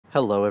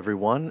Hello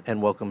everyone,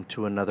 and welcome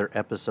to another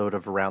episode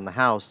of Around the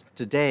House.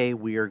 Today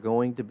we are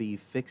going to be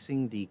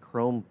fixing the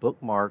Chrome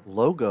bookmark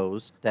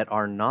logos that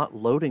are not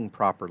loading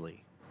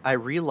properly. I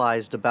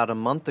realized about a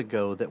month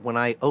ago that when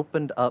I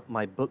opened up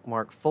my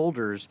bookmark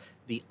folders,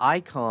 the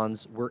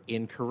icons were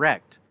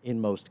incorrect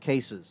in most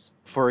cases.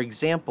 For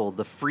example,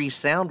 the Free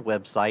Sound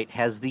website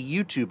has the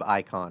YouTube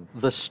icon,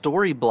 the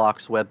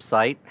Storyblocks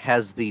website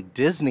has the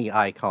Disney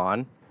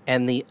icon,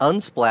 and the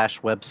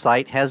Unsplash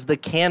website has the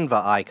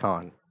Canva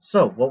icon.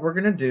 So what we're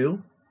going to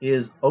do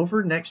is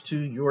over next to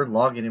your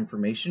login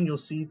information, you'll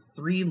see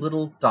three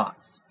little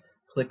dots.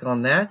 Click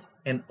on that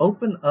and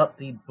open up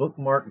the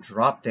bookmark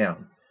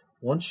drop-down.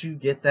 Once you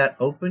get that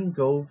open,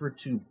 go over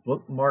to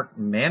Bookmark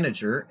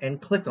Manager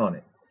and click on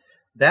it.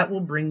 That will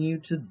bring you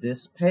to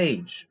this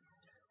page.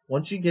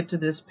 Once you get to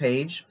this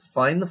page,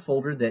 find the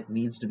folder that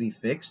needs to be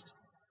fixed.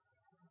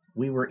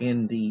 We were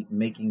in the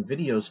Making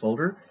Videos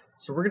folder.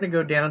 So we're going to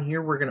go down here,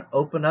 we're going to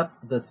open up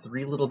the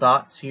three little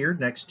dots here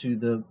next to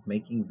the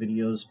Making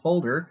Videos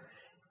folder,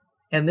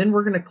 and then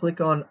we're going to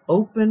click on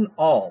Open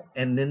All,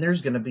 and then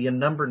there's going to be a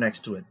number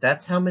next to it.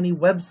 That's how many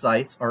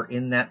websites are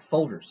in that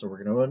folder. So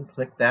we're going to go ahead and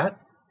click that.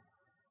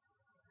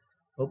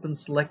 Open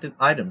selected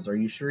items. Are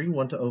you sure you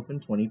want to open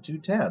 22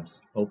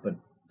 tabs?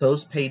 Open.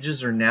 Those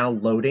pages are now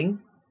loading,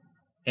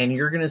 and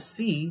you're going to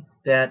see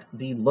that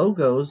the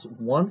logos,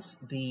 once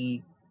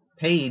the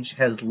page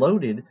has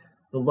loaded,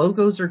 the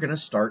logos are going to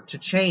start to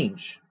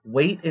change.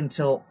 Wait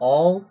until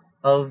all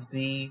of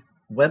the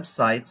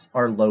websites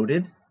are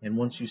loaded, and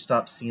once you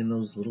stop seeing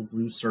those little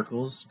blue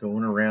circles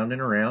going around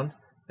and around,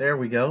 there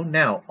we go.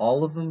 Now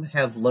all of them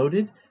have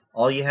loaded.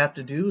 All you have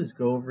to do is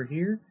go over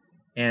here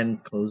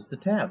and close the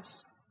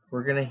tabs.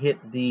 We're going to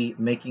hit the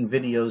Making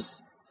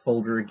Videos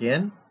folder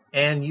again,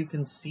 and you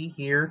can see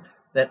here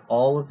that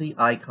all of the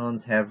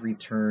icons have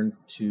returned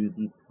to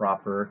the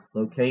proper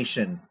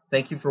location.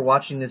 Thank you for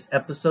watching this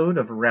episode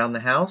of Around the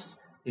House.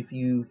 If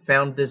you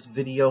found this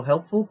video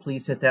helpful,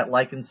 please hit that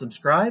like and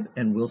subscribe,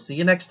 and we'll see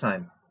you next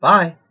time.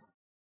 Bye!